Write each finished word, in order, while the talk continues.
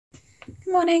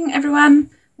Good morning, everyone.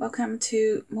 Welcome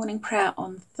to morning prayer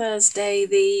on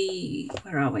Thursday,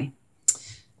 where are we?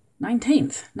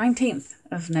 19th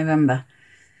of November.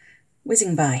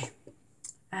 Whizzing by.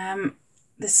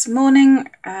 This morning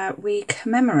we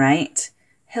commemorate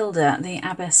Hilda, the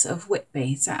Abbess of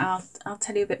Whitby. So I'll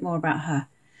tell you a bit more about her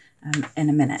in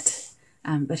a minute.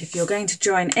 But if you're going to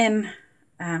join in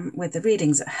with the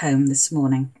readings at home this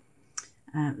morning,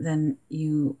 then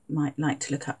you might like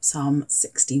to look up Psalm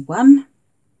 61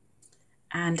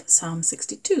 and Psalm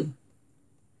 62.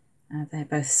 They're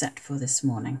both set for this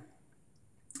morning.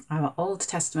 Our Old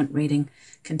Testament reading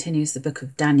continues the book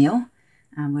of Daniel,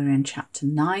 and we're in chapter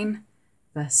 9,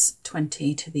 verse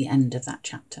 20 to the end of that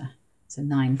chapter. So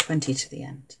 9:20 to the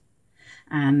end.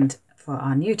 And for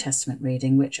our New Testament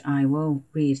reading, which I will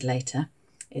read later,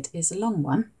 it is a long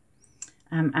one,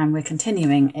 and we're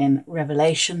continuing in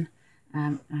Revelation,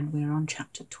 and we're on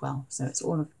chapter 12. So it's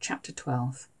all of chapter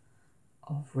 12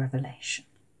 of Revelation.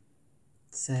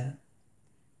 So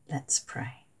let's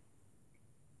pray.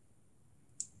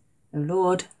 O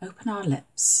Lord, open our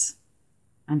lips,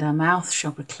 and our mouth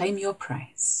shall proclaim your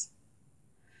praise.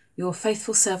 Your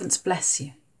faithful servants bless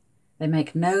you. They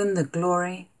make known the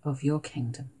glory of your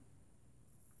kingdom.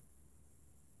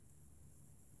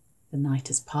 The night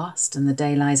is past and the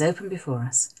day lies open before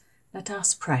us. Let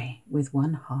us pray with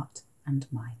one heart and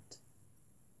mind.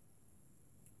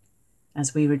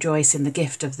 As we rejoice in the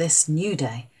gift of this new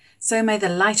day, so may the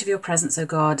light of your presence, O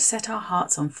God, set our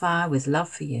hearts on fire with love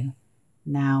for you,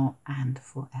 now and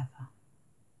forever.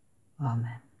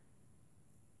 Amen.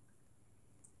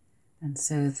 And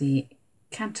so the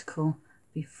canticle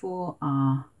before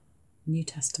our New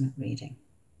Testament reading,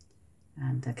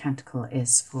 and the canticle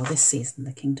is for this season,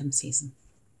 the kingdom season.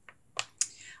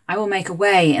 I will make a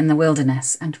way in the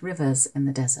wilderness and rivers in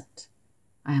the desert.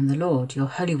 I am the Lord, your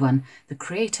Holy One, the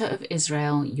Creator of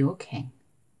Israel, your King.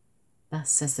 Thus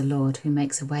says the Lord, who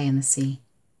makes a way in the sea,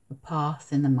 a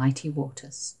path in the mighty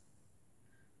waters.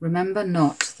 Remember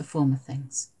not the former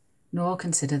things, nor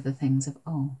consider the things of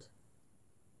old.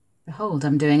 Behold, I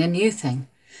am doing a new thing.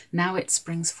 Now it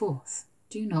springs forth.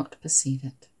 Do not perceive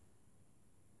it.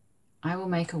 I will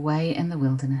make a way in the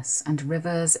wilderness and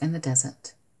rivers in the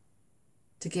desert,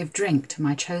 to give drink to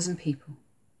my chosen people,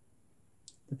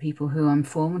 the people who I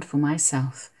formed for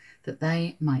myself, that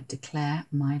they might declare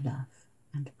my love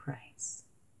and praise.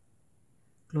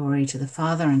 Glory to the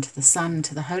Father, and to the Son, and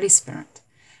to the Holy Spirit,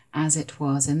 as it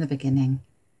was in the beginning,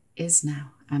 is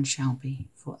now, and shall be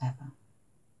forever.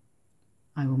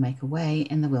 I will make a way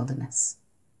in the wilderness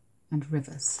and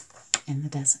rivers in the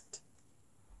desert.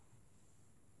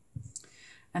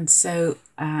 And so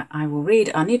I will read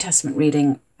our New Testament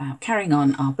reading, carrying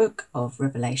on our book of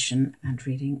Revelation and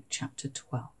reading chapter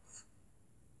 12.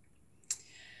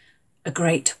 A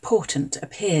great portent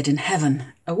appeared in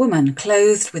heaven, a woman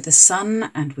clothed with the sun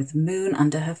and with the moon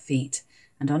under her feet,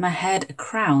 and on her head a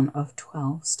crown of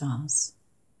 12 stars.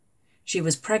 She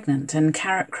was pregnant and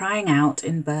crying out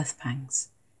in birth pangs,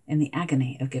 in the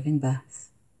agony of giving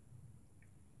birth.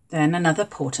 Then another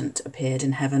portent appeared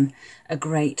in heaven, a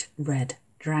great red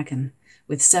dragon,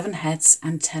 with 7 heads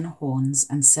and 10 horns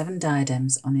and 7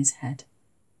 diadems on his head.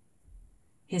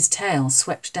 His tail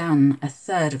swept down a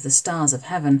third of the stars of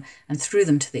heaven and threw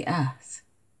them to the earth.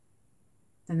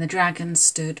 Then the dragon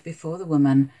stood before the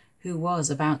woman who was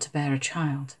about to bear a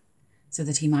child, so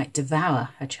that he might devour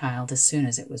her child as soon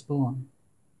as it was born.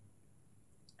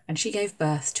 And she gave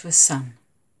birth to a son,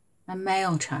 a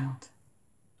male child,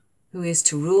 who is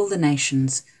to rule the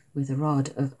nations with a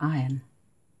rod of iron.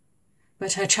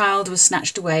 But her child was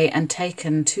snatched away and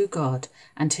taken to God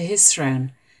and to his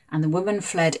throne, and the woman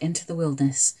fled into the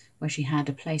wilderness, where she had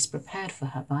a place prepared for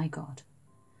her by God,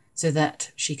 so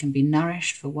that she can be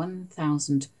nourished for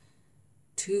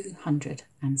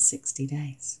 1,260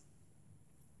 days.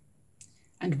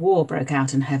 And war broke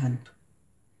out in heaven.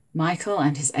 Michael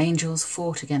and his angels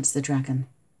fought against the dragon.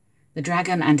 The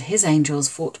dragon and his angels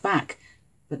fought back,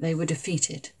 but they were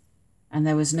defeated, and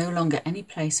there was no longer any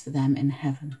place for them in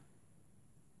heaven.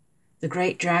 The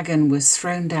great dragon was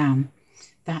thrown down,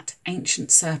 that ancient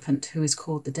serpent who is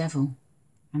called the devil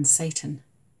and Satan,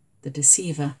 the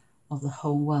deceiver of the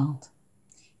whole world.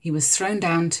 He was thrown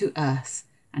down to earth,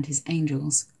 and his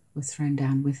angels were thrown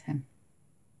down with him.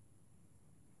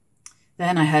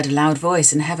 Then I heard a loud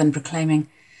voice in heaven proclaiming,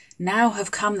 "Now have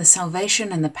come the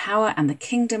salvation and the power and the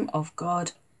kingdom of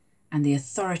God and the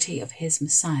authority of his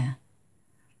Messiah.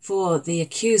 For the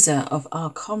accuser of our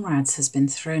comrades has been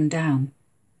thrown down,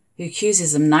 who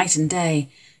accuses them night and day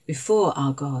before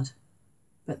our God.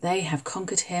 But they have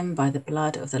conquered him by the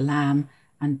blood of the Lamb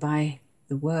and by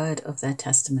the word of their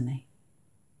testimony.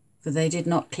 for they did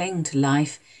not cling to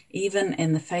life, even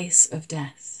in the face of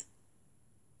death.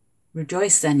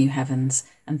 Rejoice then, you heavens,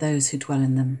 and those who dwell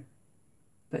in them.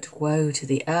 But woe to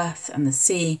the earth and the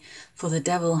sea, for the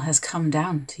devil has come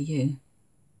down to you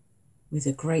with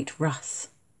a great wrath,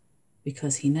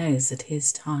 because he knows that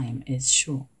his time is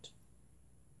short.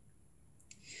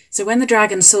 So when the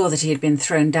dragon saw that he had been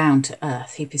thrown down to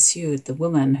earth, he pursued the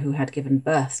woman who had given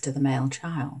birth to the male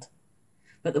child.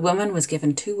 But the woman was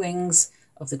given 2 wings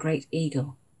of the great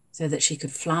eagle, so that she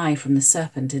could fly from the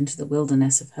serpent into the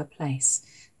wilderness of her place,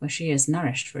 where she is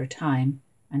nourished for a time,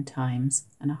 and times,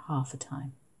 and a half a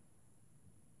time.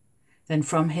 Then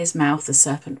from his mouth the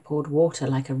serpent poured water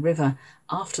like a river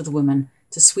after the woman,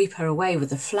 to sweep her away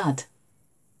with a flood.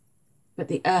 But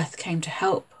the earth came to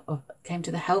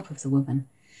the help of the woman.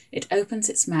 It opened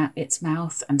its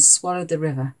mouth and swallowed the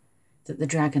river that the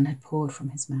dragon had poured from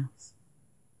his mouth.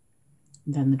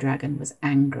 And then the dragon was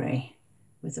angry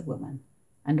with the woman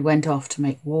and went off to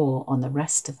make war on the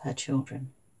rest of her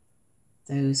children,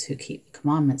 those who keep the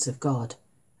commandments of God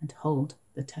and hold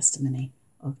the testimony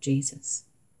of Jesus.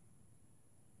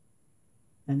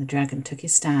 Then the dragon took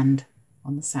his stand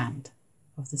on the sand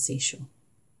of the seashore.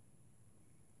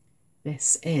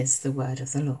 This is the word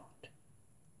of the Lord.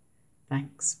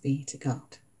 Thanks be to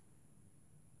God.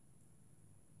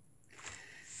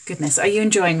 Goodness, are you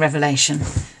enjoying Revelation?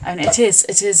 And it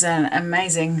is an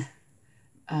amazing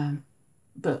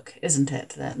book, isn't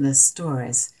it? The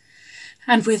stories.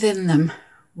 And within them,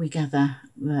 we gather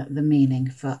the meaning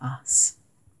for us.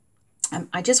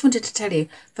 I just wanted to tell you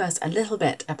first a little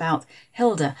bit about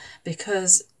Hilda,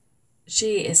 because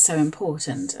she is so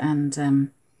important,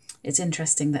 and it's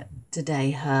interesting that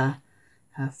today her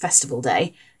festival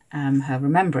day, her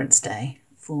Remembrance Day,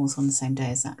 falls on the same day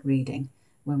as that reading,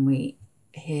 when we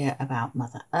hear about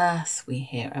Mother Earth, we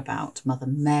hear about Mother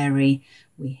Mary,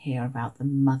 we hear about the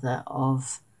Mother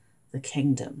of the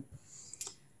Kingdom.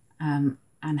 And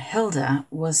Hilda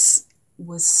was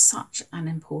such an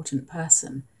important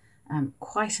person,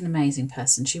 quite an amazing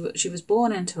person. She was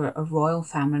born into a royal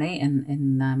family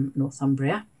in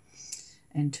Northumbria,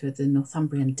 into the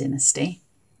Northumbrian dynasty.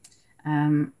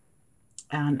 And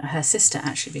her sister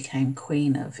actually became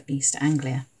Queen of East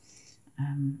Anglia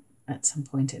at some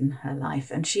point in her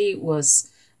life. And she was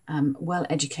well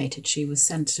educated. She was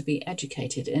sent to be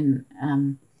educated in,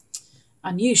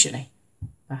 unusually,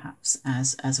 perhaps,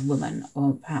 as a woman,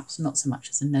 or perhaps not so much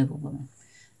as a noble woman,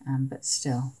 but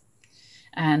still.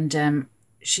 And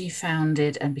she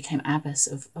founded and became abbess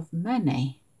of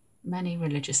many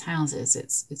religious houses.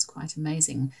 It's quite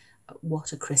amazing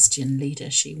what a Christian leader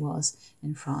she was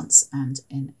in France and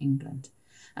in England.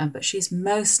 But she's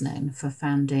most known for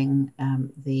founding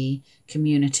the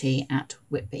community at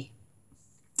Whitby.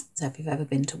 So if you've ever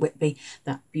been to Whitby,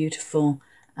 that beautiful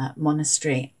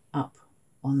monastery up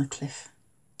on the cliff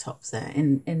tops there,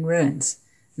 in ruins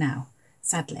now,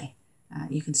 sadly,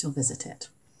 you can still visit it.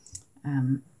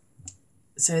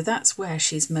 So that's where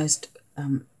she's most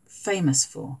famous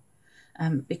for.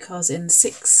 Because in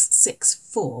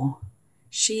 664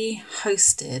 she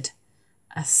hosted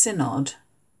a synod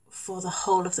for the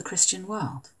whole of the Christian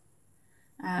world,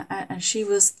 and she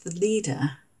was the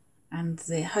leader and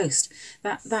the host.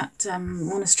 That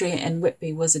monastery in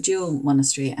Whitby was a dual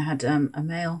monastery. It had a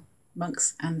male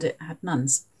monks and it had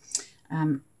nuns,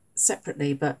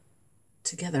 separately but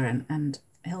together, and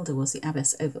Hilda was the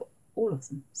abbess over all of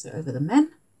them, so over the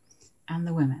men and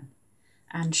the women.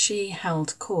 And she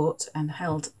held court and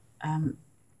held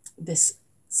this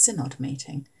synod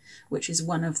meeting, which is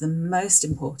one of the most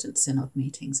important synod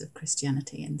meetings of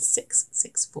Christianity in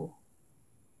 664.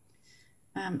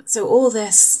 So all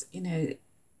this,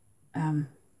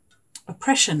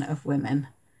 oppression of women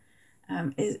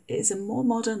is a more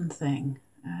modern thing.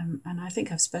 And I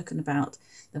think I've spoken about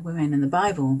the women in the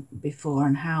Bible before,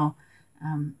 and how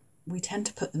we tend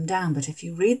to put them down. But if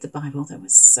you read the Bible, there were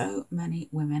so many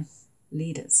women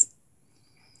leaders.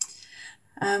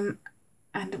 And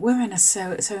women are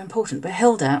so important. But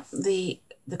Hilda, the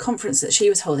conference that she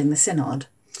was holding, the synod,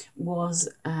 was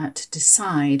to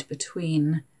decide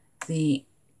between the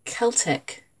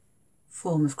Celtic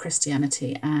form of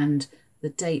Christianity and the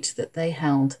date that they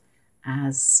held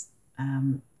as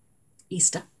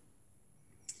Easter,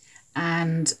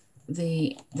 and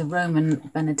the Roman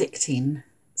Benedictine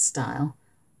style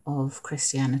of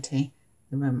Christianity,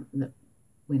 that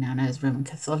we now know as Roman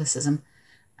Catholicism,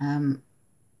 and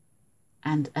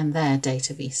their date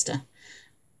of Easter.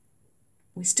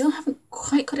 We still haven't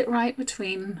quite got it right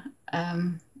between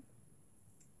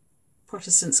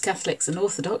Protestants, Catholics and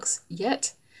Orthodox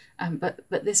yet, but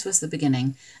this was the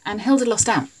beginning. And Hilda lost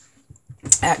out.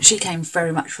 She came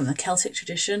very much from the Celtic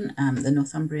tradition, the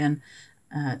Northumbrian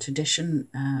tradition.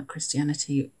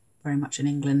 Christianity very much in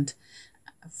England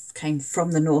came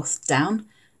from the north down.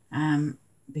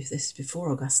 This is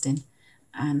before Augustine,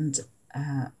 and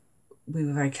we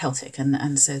were very Celtic,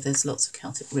 and so there's lots of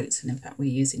Celtic roots, and in fact we're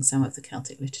using some of the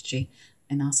Celtic liturgy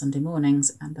in our Sunday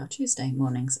mornings and our Tuesday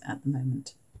mornings at the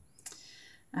moment.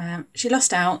 She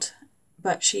lost out,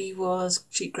 but she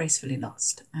gracefully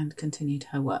lost and continued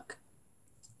her work,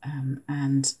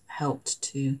 and helped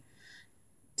to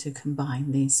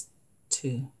combine these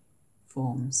two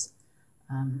forms,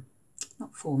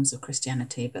 not forms of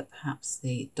Christianity, but perhaps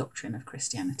the doctrine of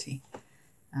Christianity,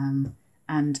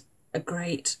 and a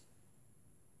great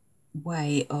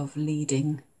way of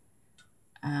leading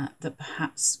that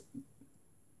perhaps,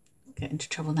 get into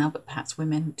trouble now, but perhaps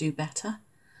women do better,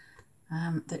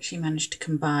 that she managed to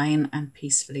combine and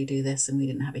peacefully do this, and we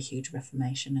didn't have a huge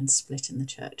reformation and split in the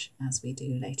church as we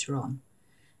do later on.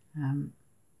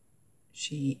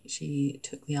 She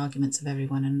took the arguments of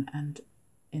everyone and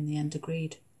in the end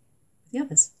agreed with the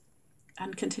others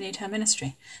and continued her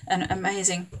ministry. An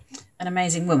amazing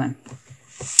woman.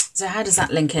 So how does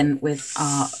that link in with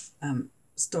our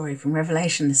story from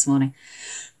Revelation this morning?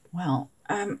 Well,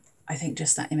 I think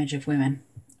just that image of women,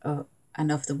 and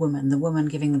of the woman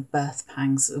giving the birth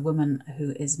pangs, the woman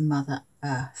who is Mother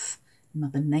Earth,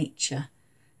 Mother Nature,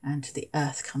 and the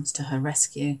earth comes to her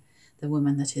rescue, the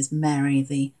woman that is Mary,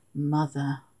 the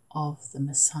mother of the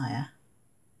Messiah.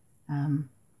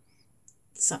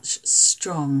 Such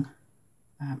strong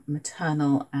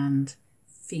maternal and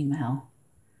female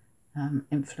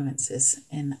influences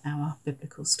in our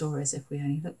biblical stories if we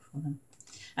only look for them.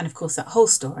 And of course that whole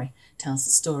story tells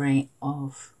the story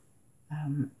of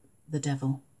the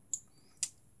devil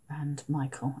and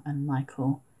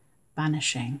Michael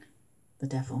banishing the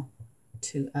devil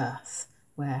to earth,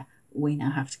 where we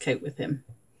now have to cope with him,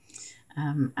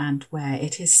 and where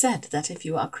it is said that if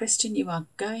you are a Christian you are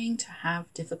going to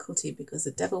have difficulty because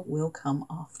the devil will come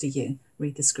after you.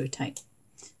 Read the Screwtape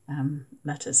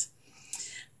letters.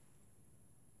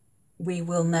 We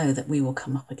will know that we will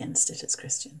come up against it as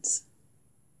Christians,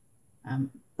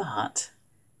 but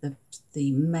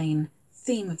the main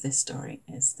theme of this story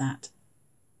is that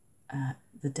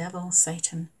the devil,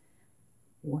 Satan,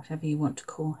 whatever you want to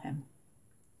call him,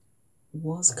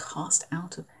 was cast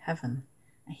out of heaven.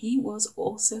 He was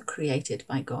also created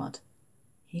by God.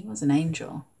 He was an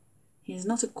angel. He is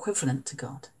not equivalent to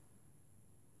God.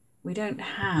 We don't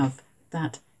have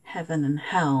that heaven and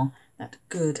hell, that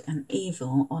good and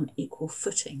evil on equal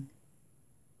footing.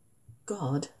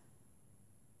 God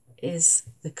is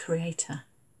the creator,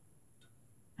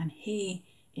 and he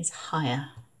is higher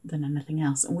than anything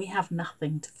else. And we have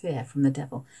nothing to fear from the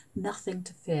devil, nothing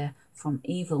to fear from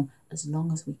evil, as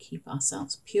long as we keep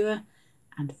ourselves pure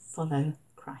and follow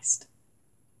Christ.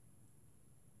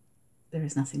 There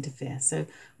is nothing to fear. So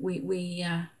we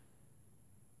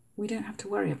don't have to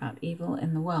worry about evil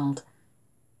in the world.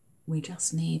 We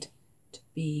just need to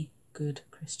be good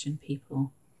Christian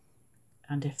people.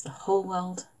 And if the whole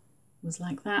world was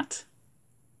like that,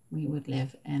 we would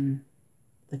live in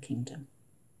the kingdom.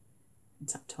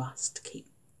 It's up to us to keep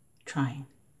trying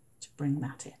to bring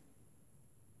that in.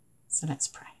 So let's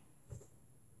pray.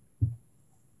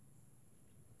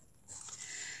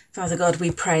 Father God,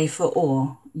 we pray for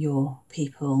all your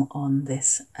people on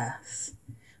this earth.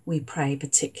 We pray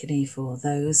particularly for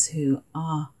those who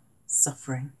are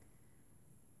suffering,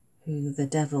 who the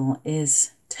devil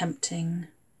is tempting,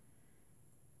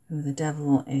 who the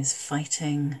devil is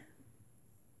fighting,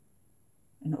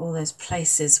 in all those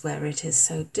places where it is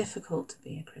so difficult to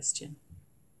be a Christian.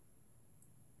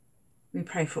 We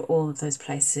pray for all of those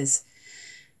places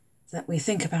that we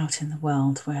think about in the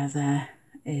world where there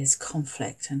is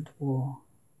conflict and war.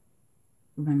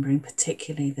 Remembering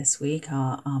particularly this week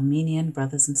our Armenian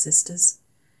brothers and sisters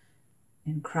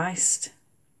in Christ,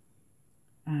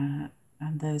 and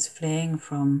those fleeing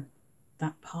from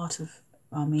that part of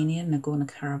Armenia,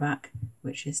 Nagorno-Karabakh,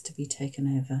 which is to be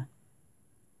taken over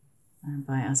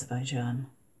by Azerbaijan.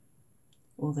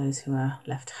 All those who are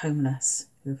left homeless,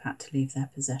 who have had to leave their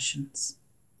possessions.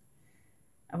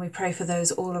 And we pray for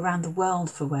those all around the world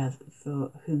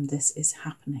for whom this is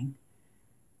happening.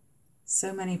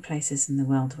 So many places in the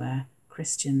world where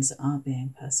Christians are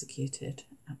being persecuted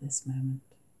at this moment.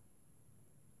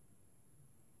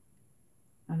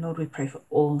 And Lord, we pray for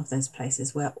all of those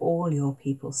places where all your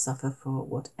people suffer for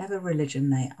whatever religion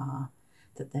they are,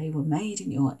 that they were made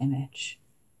in your image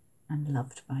and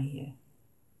loved by you.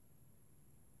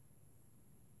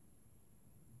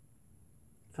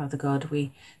 Father God,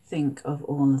 we think of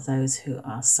all of those who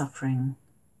are suffering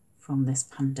from this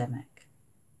pandemic.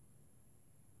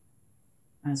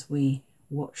 as we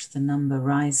watch the number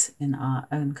rise in our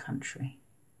own country,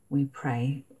 we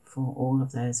pray for all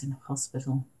of those in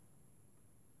hospital,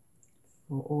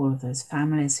 for all of those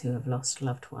families who have lost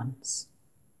loved ones,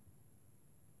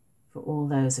 for all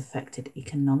those affected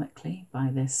economically by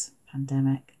this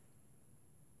pandemic,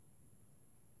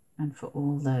 and for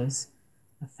all those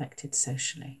affected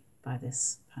socially by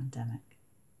this pandemic.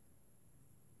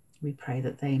 We pray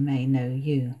that they may know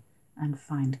you and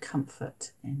find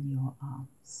comfort in your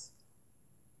arms.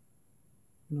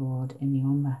 Lord, in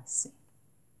your mercy,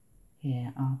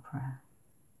 hear our prayer.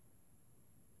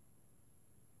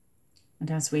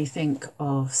 And as we think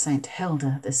of St.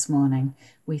 Hilda this morning,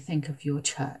 we think of your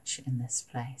church in this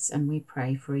place, and we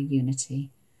pray for a unity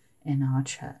in our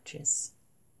churches.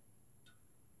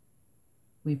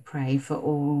 We pray for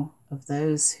all of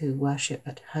those who worship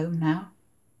at home now.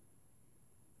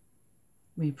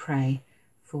 We pray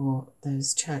for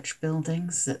those church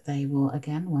buildings, that they will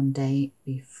again one day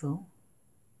be full.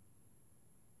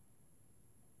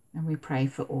 And we pray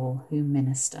for all who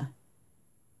minister,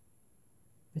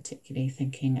 particularly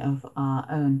thinking of our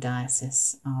own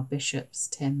diocese, our bishops,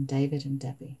 Tim, David and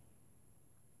Debbie.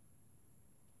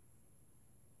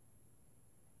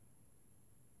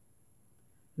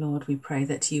 Lord, we pray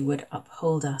that you would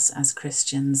uphold us as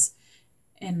Christians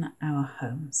in our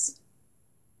homes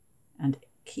and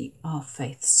keep our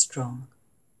faith strong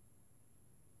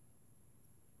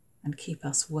and keep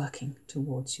us working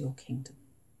towards your kingdom.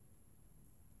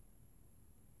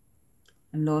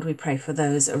 And Lord, we pray for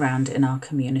those around in our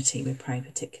community. We pray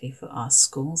particularly for our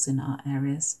schools in our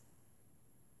areas,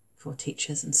 for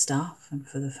teachers and staff and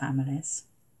for the families.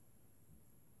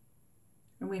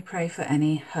 And we pray for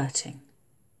any hurting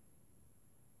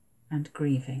and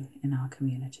grieving in our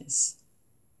communities,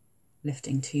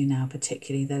 lifting to you now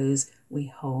particularly those we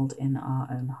hold in our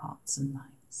own hearts and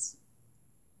minds.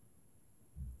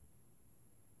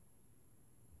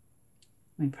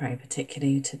 We pray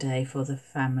particularly today for the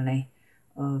family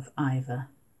of Ivor,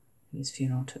 whose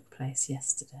funeral took place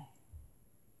yesterday.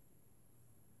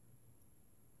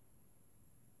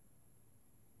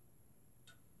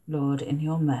 Lord, in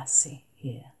your mercy,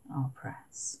 hear our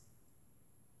prayers.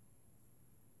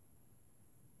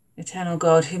 Eternal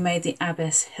God, who made the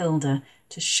abbess Hilda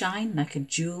to shine like a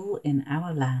jewel in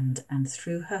our land, and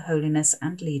through her holiness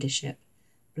and leadership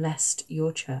blessed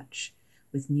your church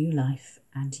with new life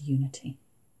and unity.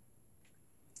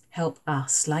 Help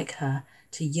us, like her,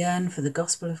 to yearn for the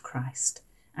gospel of Christ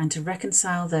and to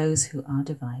reconcile those who are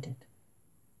divided.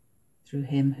 Through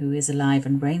him who is alive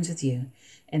and reigns with you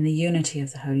in the unity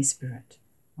of the Holy Spirit,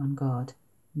 one God,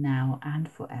 now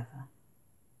and forever.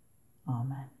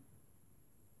 Amen.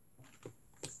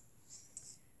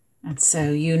 And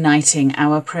so, uniting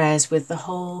our prayers with the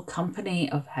whole company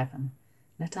of heaven,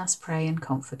 let us pray in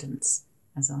confidence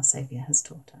as our Saviour has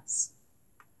taught us.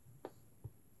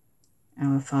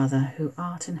 Our Father, who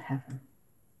art in heaven,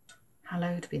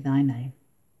 hallowed be thy name.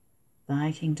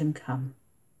 Thy kingdom come,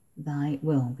 thy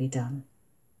will be done,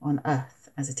 on earth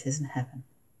as it is in heaven.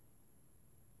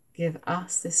 Give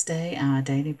us this day our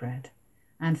daily bread,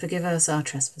 and forgive us our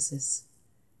trespasses,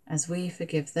 as we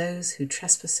forgive those who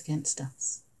trespass against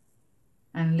us.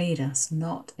 And lead us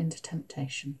not into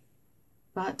temptation,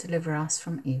 but deliver us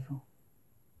from evil.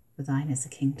 For thine is the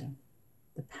kingdom,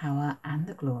 the power and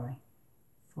the glory,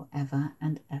 for ever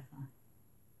and ever.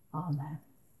 Amen.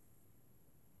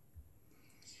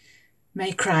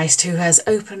 May Christ, who has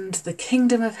opened the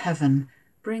kingdom of heaven,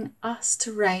 bring us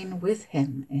to reign with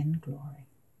him in glory.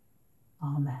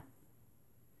 Amen.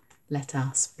 Let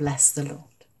us bless the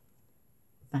Lord.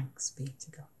 Thanks be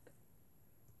to God.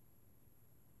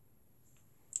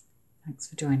 Thanks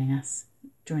for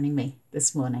joining me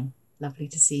this morning. Lovely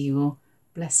to see you all.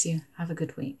 Bless you. Have a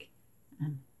good week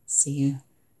and see you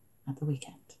at the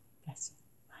weekend. Bless you.